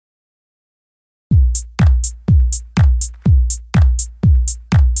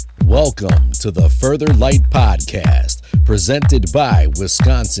Welcome to the Further Light Podcast, presented by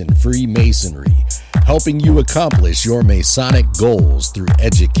Wisconsin Freemasonry, helping you accomplish your Masonic goals through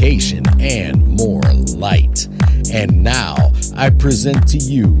education and more light. And now, I present to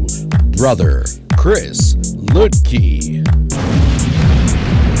you, Brother Chris Ludtke.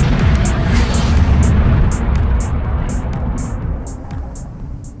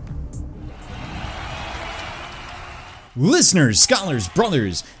 Listeners, scholars,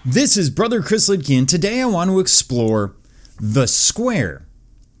 brothers, this is Brother Chris Ludtke, and today I want to explore the square.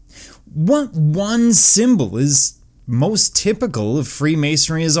 What one symbol is most typical of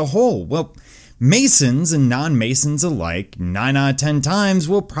Freemasonry as a whole? Well, Masons and non-Masons alike, 9 out of 10 times,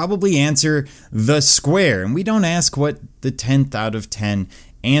 will probably answer the square, and we don't ask what the 10th out of 10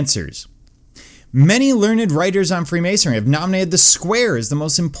 answers. Many learned writers on Freemasonry have nominated the square as the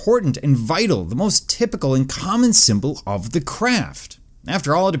most important and vital, the most typical and common symbol of the craft.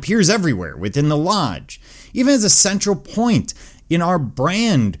 After all, it appears everywhere within the lodge, even as a central point in our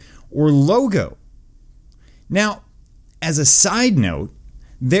brand or logo. Now, as a side note,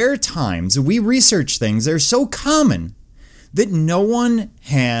 there are times we research things that are so common that no one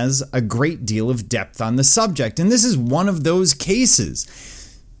has a great deal of depth on the subject, and this is one of those cases.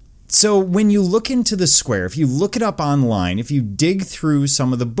 So when you look into the square, if you look it up online, if you dig through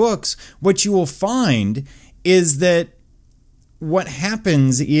some of the books, what you will find is that what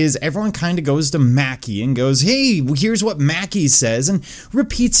happens is everyone kind of goes to Mackey and goes, hey, here's what Mackey says, and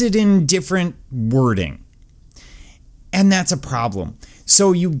repeats it in different wording. And that's a problem.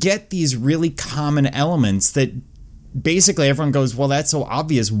 So you get these really common elements that basically everyone goes, well, that's so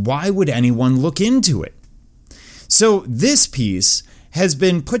obvious. Why would anyone look into it? So this piece has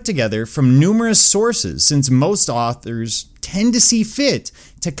been put together from numerous sources, since most authors tend to see fit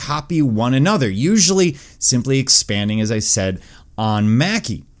to copy one another, usually simply expanding, as I said, on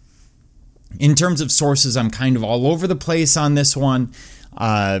Mackey. In terms of sources, I'm kind of all over the place on this one,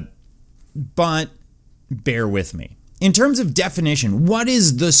 but bear with me. In terms of definition, what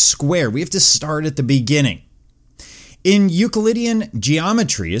is the square? We have to start at the beginning. In Euclidean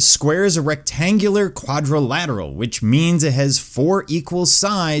geometry, a square is a rectangular quadrilateral, which means it has 4 equal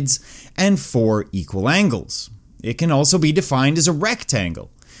sides and 4 equal angles. It can also be defined as a rectangle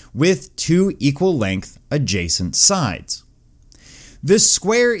with 2 equal length adjacent sides. The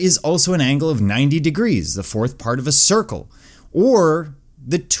square is also an angle of 90 degrees, the fourth part of a circle, or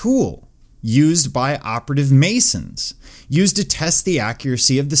the tool used by operative masons, used to test the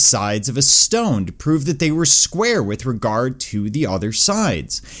accuracy of the sides of a stone to prove that they were square with regard to the other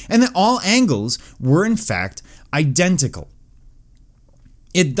sides, and that all angles were in fact identical.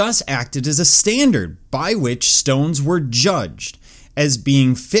 It thus acted as a standard by which stones were judged as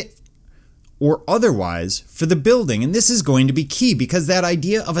being fit or otherwise for the building, and this is going to be key because that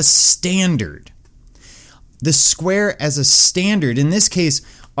idea of a standard, the square as a standard, in this case,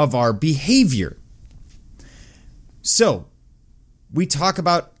 of our behavior. So, we talk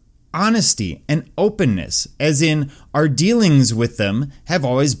about honesty and openness, as in our dealings with them have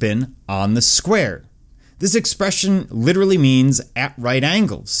always been on the square. This expression literally means at right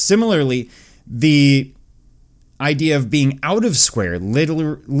angles. Similarly, the idea of being out of square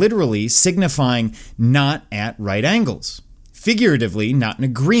literally signifying not at right angles. Figuratively, not in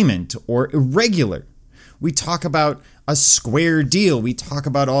agreement or irregular. We talk about a square deal. We talk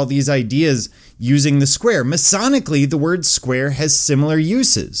about all these ideas using the square. Masonically, the word square has similar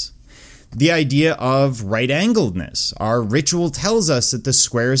uses. The idea of right-angledness. Our ritual tells us that the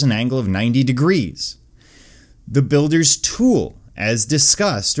square is an angle of 90 degrees. The builder's tool, as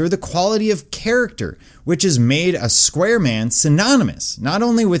discussed, or the quality of character, which has made a square man synonymous, not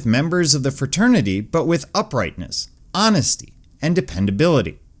only with members of the fraternity, but with uprightness, honesty, and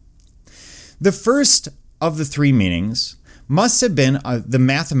dependability. The first of the 3 meanings must have been the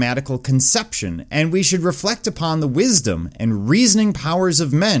mathematical conception, and we should reflect upon the wisdom and reasoning powers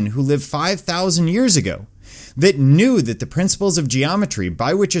of men who lived 5,000 years ago that knew that the principles of geometry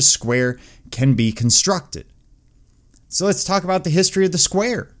by which a square can be constructed. So let's talk about the history of the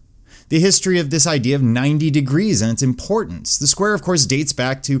square, the history of this idea of 90 degrees and its importance. The square, of course, dates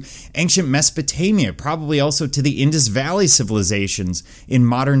back to ancient Mesopotamia, probably also to the Indus Valley civilizations in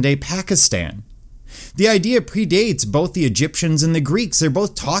modern-day Pakistan. The idea predates both the Egyptians and the Greeks. They're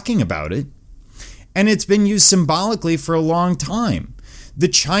both talking about it, and it's been used symbolically for a long time. The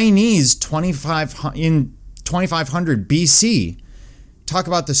Chinese in 2500 BC talk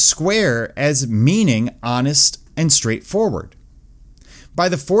about the square as meaning honest and straightforward. By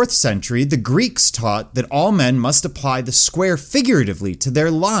the 4th century, the Greeks taught that all men must apply the square figuratively to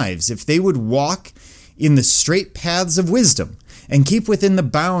their lives if they would walk in the straight paths of wisdom and keep within the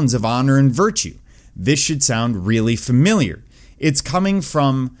bounds of honor and virtue. This should sound really familiar. It's coming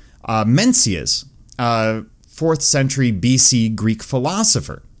from Mencius, 4th century BC Greek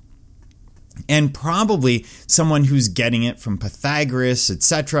philosopher, and probably someone who's getting it from Pythagoras,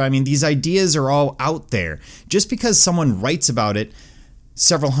 etc. I mean, these ideas are all out there. Just because someone writes about it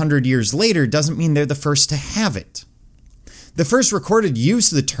several hundred years later doesn't mean they're the first to have it. The first recorded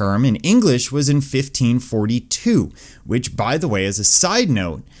use of the term in English was in 1542, which, by the way, as a side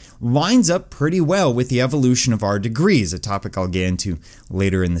note, lines up pretty well with the evolution of our degrees, a topic I'll get into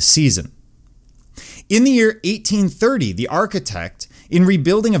later in the season. In the year 1830, the architect, in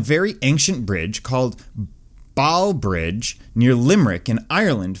rebuilding a very ancient bridge called Ball Bridge near Limerick in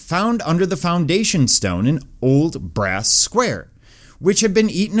Ireland, found under the foundation stone an old brass square, which had been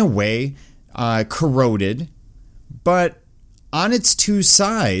eaten away, corroded, but on its two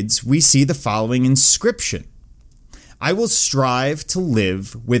sides we see the following inscription: "I will strive to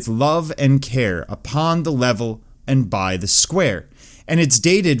live with love and care upon the level and by the square." And it's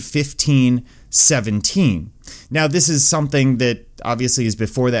dated 1517. Now, this is something that obviously is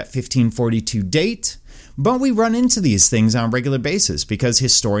before that 1542 date, but we run into these things on a regular basis because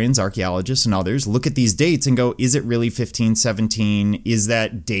historians, archaeologists, and others look at these dates and go, is it really 1517? Is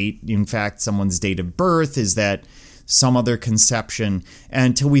that date, in fact, someone's date of birth? Is that some other conception? And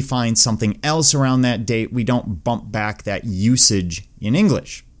until we find something else around that date, we don't bump back that usage in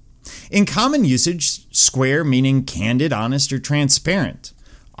English. In common usage, square meaning candid, honest, or transparent.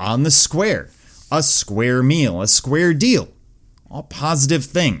 On the square, a square meal, a square deal. All positive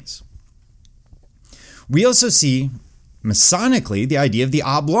things. We also see, Masonically, the idea of the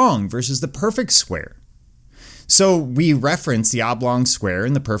oblong versus the perfect square. So we reference the oblong square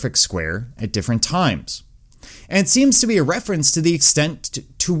and the perfect square at different times. And it seems to be a reference to the extent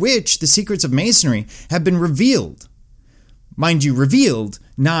to which the secrets of Masonry have been revealed. Mind you, revealed,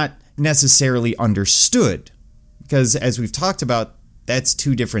 not necessarily understood. Because as we've talked about, that's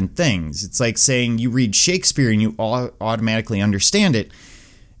two different things. It's like saying you read Shakespeare and you automatically understand it,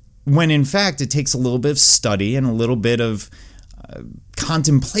 when in fact it takes a little bit of study and a little bit of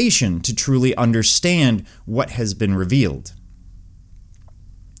contemplation to truly understand what has been revealed.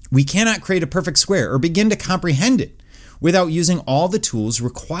 We cannot create a perfect square or begin to comprehend it without using all the tools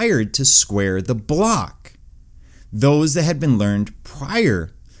required to square the block, those that had been learned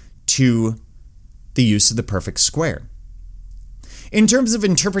prior to the use of the perfect square. In terms of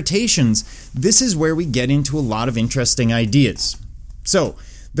interpretations, this is where we get into a lot of interesting ideas. So,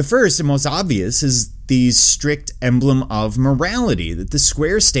 the first and most obvious is the strict emblem of morality, that the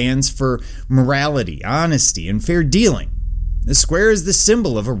square stands for morality, honesty, and fair dealing. The square is the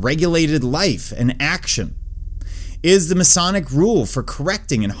symbol of a regulated life and action. It is the Masonic rule for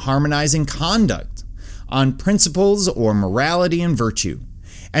correcting and harmonizing conduct on principles or morality and virtue.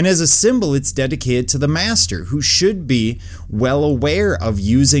 And as a symbol, it's dedicated to the master, who should be well aware of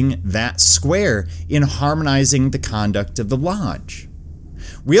using that square in harmonizing the conduct of the lodge.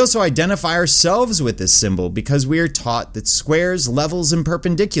 We also identify ourselves with this symbol because we are taught that squares, levels, and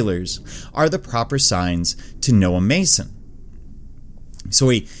perpendiculars are the proper signs to know a Mason. So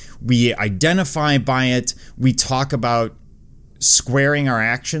we identify by it. We talk about squaring our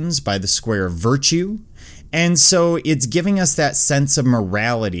actions by the square of virtue. And so it's giving us that sense of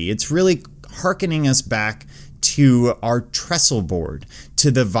morality. It's really hearkening us back to our trestle board,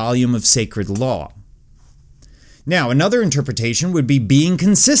 to the volume of sacred law. Now, another interpretation would be being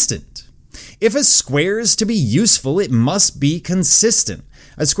consistent. If a square is to be useful, it must be consistent.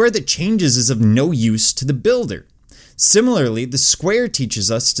 A square that changes is of no use to the builder. Similarly, the square teaches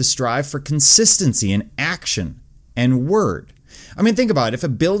us to strive for consistency in action and word. I mean, think about it. If a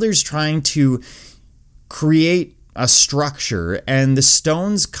builder's trying to create a structure and the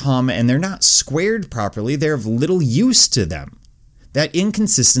stones come and they're not squared properly, they're of little use to them. That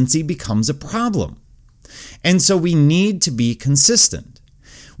inconsistency becomes a problem. And so we need to be consistent.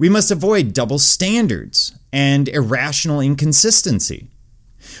 We must avoid double standards and irrational inconsistency.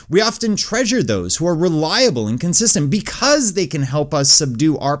 We often treasure those who are reliable and consistent because they can help us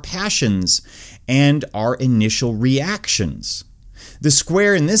subdue our passions and our initial reactions. The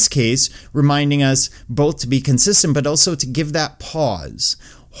square in this case reminding us both to be consistent but also to give that pause.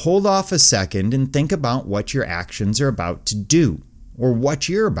 Hold off a second and think about what your actions are about to do or what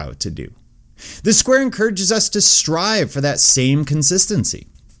you're about to do. The square encourages us to strive for that same consistency.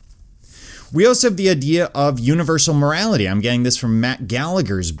 We also have the idea of universal morality. I'm getting this from Matt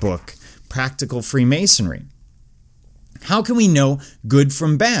Gallagher's book, Practical Freemasonry. How can we know good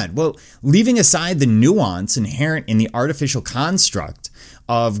from bad? Well, leaving aside the nuance inherent in the artificial construct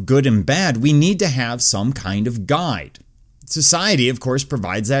of good and bad, we need to have some kind of guide, Society, of course,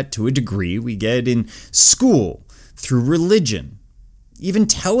 provides that to a degree. We get it in school, through religion. Even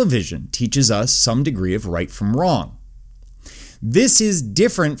television teaches us some degree of right from wrong. This is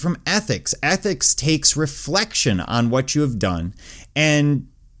different from ethics. Ethics takes reflection on what you have done and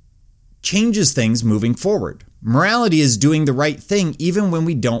changes things moving forward. Morality is doing the right thing even when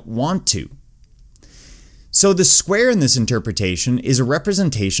we don't want to. So the square in this interpretation is a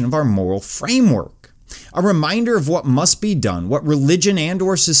representation of our moral framework, a reminder of what must be done, what religion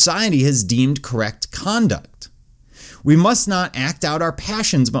and/or society has deemed correct conduct. We must not act out our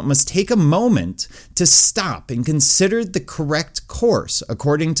passions, but must take a moment to stop and consider the correct course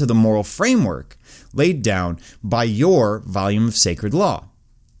according to the moral framework laid down by your volume of sacred law.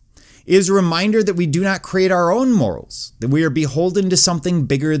 It is a reminder that we do not create our own morals, that we are beholden to something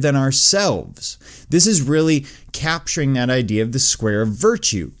bigger than ourselves. This is really capturing that idea of the square of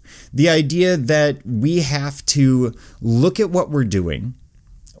virtue, the idea that we have to look at what we're doing,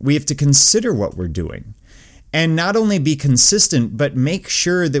 we have to consider what we're doing, and not only be consistent, but make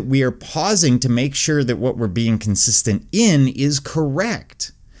sure that we are pausing to make sure that what we're being consistent in is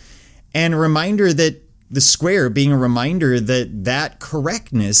correct. And a reminder that the square being a reminder that that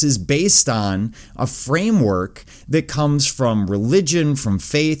correctness is based on a framework that comes from religion, from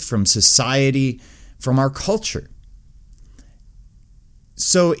faith, from society, from our culture.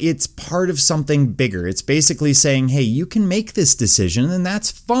 So it's part of something bigger. It's basically saying, hey, you can make this decision and that's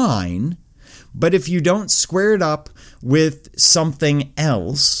fine. But if you don't square it up with something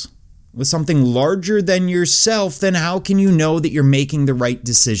else, with something larger than yourself, then how can you know that you're making the right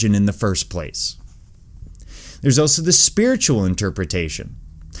decision in the first place? There's also the spiritual interpretation.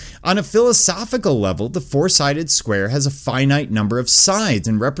 On a philosophical level, the four-sided square has a finite number of sides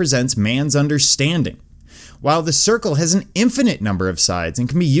and represents man's understanding, while the circle has an infinite number of sides and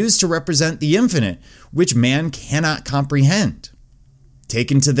can be used to represent the infinite, which man cannot comprehend.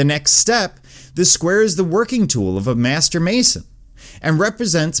 Taken to the next step, the square is the working tool of a master mason and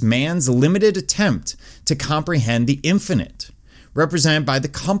represents man's limited attempt to comprehend the infinite, represented by the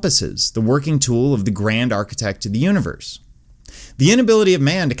compasses, the working tool of the grand architect of the universe. The inability of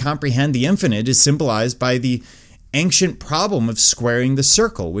man to comprehend the infinite is symbolized by the ancient problem of squaring the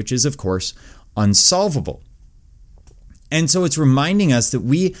circle, which is, of course, unsolvable. And so it's reminding us that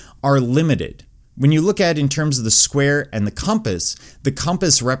we are limited. When you look at it in terms of the square and the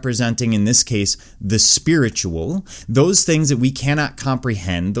compass representing, in this case, the spiritual, those things that we cannot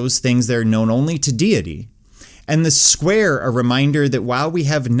comprehend, those things that are known only to deity, and the square, a reminder that while we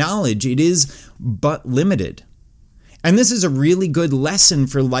have knowledge, it is but limited. And this is a really good lesson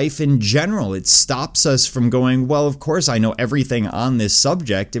for life in general. It stops us from going, well, of course I know everything on this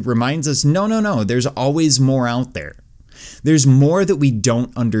subject. It reminds us, no, there's always more out there. There's more that we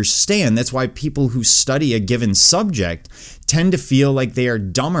don't understand. That's why people who study a given subject tend to feel like they are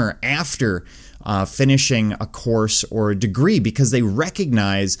dumber after finishing a course or a degree, because they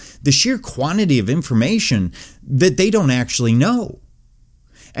recognize the sheer quantity of information that they don't actually know.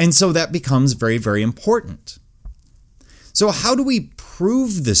 And so that becomes very, very important. So how do we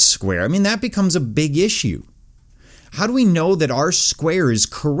prove the square? I mean, that becomes a big issue. How do we know that our square is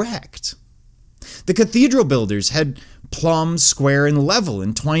correct? The cathedral builders had plumb, square, and level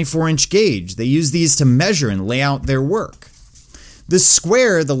in 24-inch gauge. They used these to measure and lay out their work. The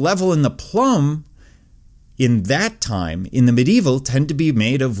square, the level, and the plumb in that time, in the medieval, tend to be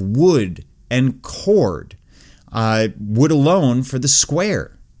made of wood and cord. Wood alone for the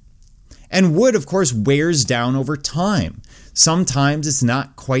square. And wood, of course, wears down over time. Sometimes it's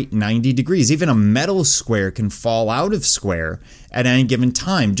not quite 90 degrees. Even a metal square can fall out of square at any given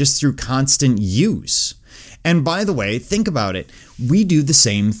time just through constant use. And by the way, think about it. We do the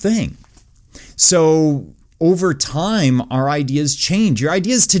same thing. So over time, our ideas change. Your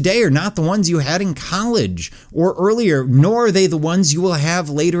ideas today are not the ones you had in college or earlier, nor are they the ones you will have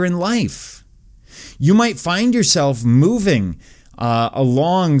later in life. You might find yourself moving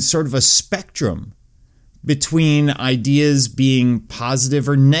along sort of a spectrum between ideas being positive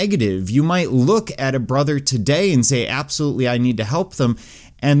or negative. You might look at a brother today and say, absolutely, I need to help them.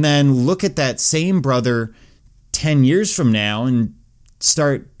 And then look at that same brother 10 years from now and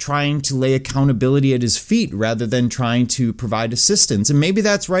start trying to lay accountability at his feet rather than trying to provide assistance. And maybe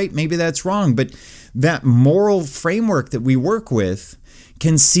that's right, maybe that's wrong, but that moral framework that we work with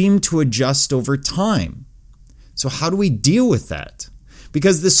can seem to adjust over time. So how do we deal with that?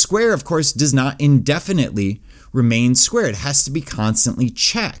 Because the square, of course, does not indefinitely remain square. It has to be constantly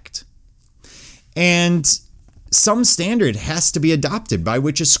checked. And some standard has to be adopted by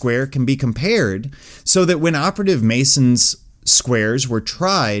which a square can be compared so that when operative Mason's squares were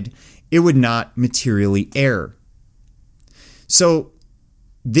tried, it would not materially err. So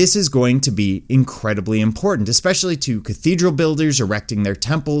this is going to be incredibly important, especially to cathedral builders erecting their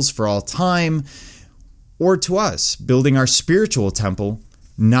temples for all time, or to us building our spiritual temple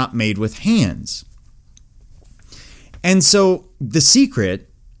not made with hands. And so the secret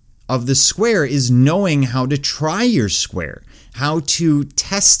of the square is knowing how to try your square, how to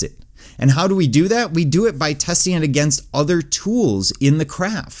test it. And how do we do that? We do it by testing it against other tools in the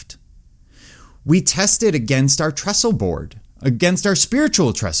craft. We test it against our trestle board, against our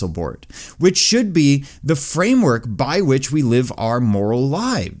spiritual trestle board, which should be the framework by which we live our moral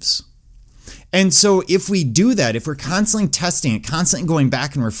lives. And so if we do that, if we're constantly testing it, constantly going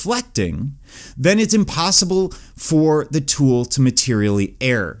back and reflecting, then it's impossible for the tool to materially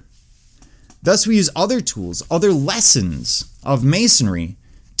err. Thus, we use other tools, other lessons of masonry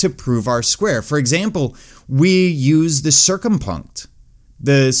to prove our square. For example, we use the circumpunct.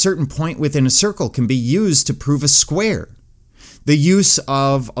 The certain point within a circle can be used to prove a square. The use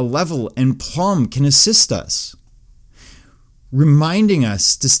of a level and plumb can assist us, reminding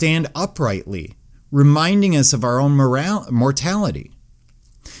us to stand uprightly, reminding us of our own mortality.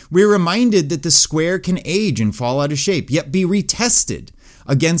 We're reminded that the square can age and fall out of shape, yet be retested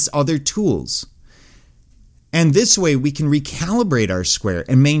against other tools. And this way we can recalibrate our square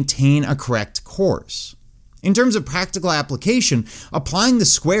and maintain a correct course. In terms of practical application, applying the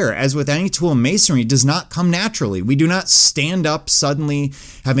square, as with any tool in masonry, does not come naturally. We do not stand up suddenly,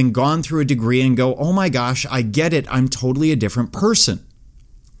 having gone through a degree, and go, oh my gosh, I get it, I'm totally a different person.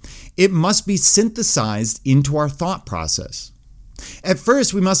 It must be synthesized into our thought process. At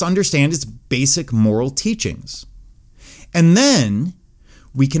first, we must understand its basic moral teachings. And then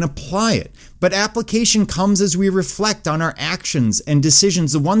we can apply it. But application comes as we reflect on our actions and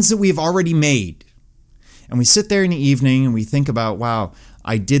decisions, the ones that we've already made. And we sit there in the evening and we think about, wow,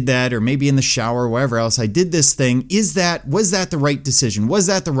 I did that, or maybe in the shower or wherever else, I did this thing. Was that the right decision? Was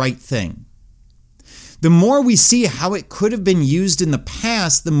that the right thing? The more we see how it could have been used in the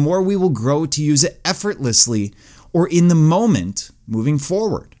past, the more we will grow to use it effortlessly or in the moment moving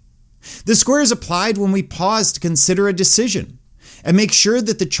forward. The square is applied when we pause to consider a decision and make sure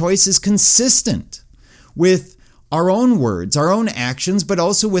that the choice is consistent with our own words, our own actions, but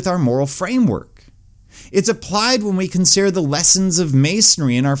also with our moral framework. It's applied when we consider the lessons of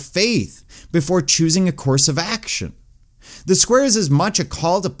masonry in our faith before choosing a course of action. The square is as much a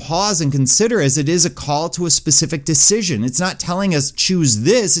call to pause and consider as it is a call to a specific decision. It's not telling us choose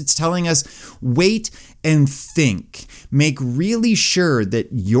this, it's telling us wait and think. Make really sure that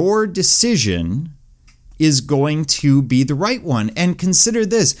your decision is going to be the right one. And consider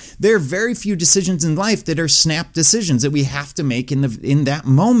this, there are very few decisions in life that are snap decisions that we have to make in that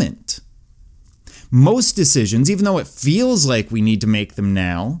moment. Most decisions, even though it feels like we need to make them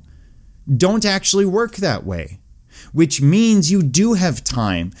now, don't actually work that way, which means you do have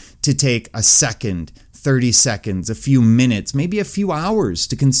time to take a second, 30 seconds, a few minutes, maybe a few hours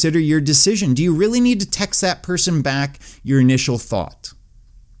to consider your decision. Do you really need to text that person back your initial thought?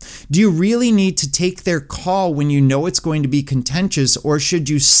 Do you really need to take their call when you know it's going to be contentious, or should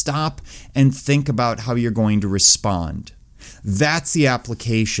you stop and think about how you're going to respond? That's the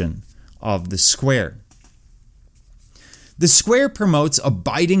application of the square. The square promotes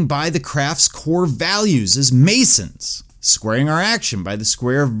abiding by the craft's core values as masons, squaring our action by the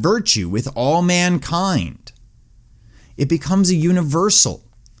square of virtue with all mankind. It becomes a universal.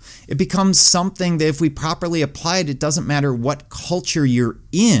 It becomes something that if we properly apply it, it doesn't matter what culture you're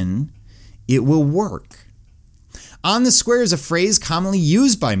in, it will work. On the square is a phrase commonly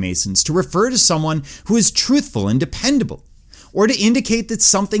used by masons to refer to someone who is truthful and dependable, or to indicate that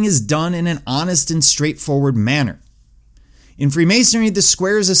something is done in an honest and straightforward manner. In Freemasonry, the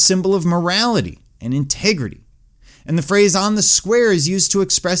square is a symbol of morality and integrity, and the phrase on the square is used to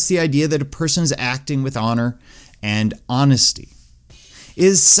express the idea that a person is acting with honor and honesty. It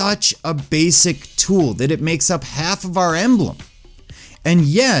is such a basic tool that it makes up half of our emblem, and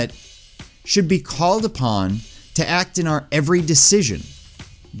yet should be called upon to act in our every decision,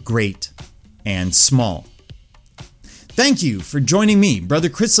 great and small. Thank you for joining me, Brother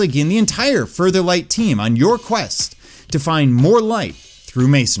Chris Leakey, and the entire Further Light team on your quest to find more light through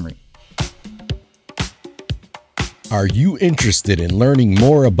Masonry. Are you interested in learning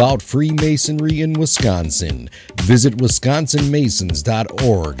more about Freemasonry in Wisconsin? Visit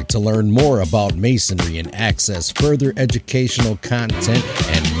wisconsinmasons.org to learn more about Masonry and access further educational content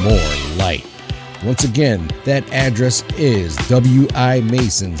and more light. Once again, that address is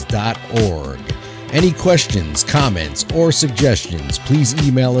wimasons.org. Any questions, comments, or suggestions, please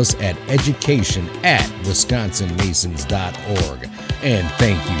email us at education@wisconsinmasons.org. And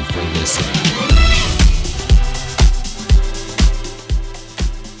thank you for listening.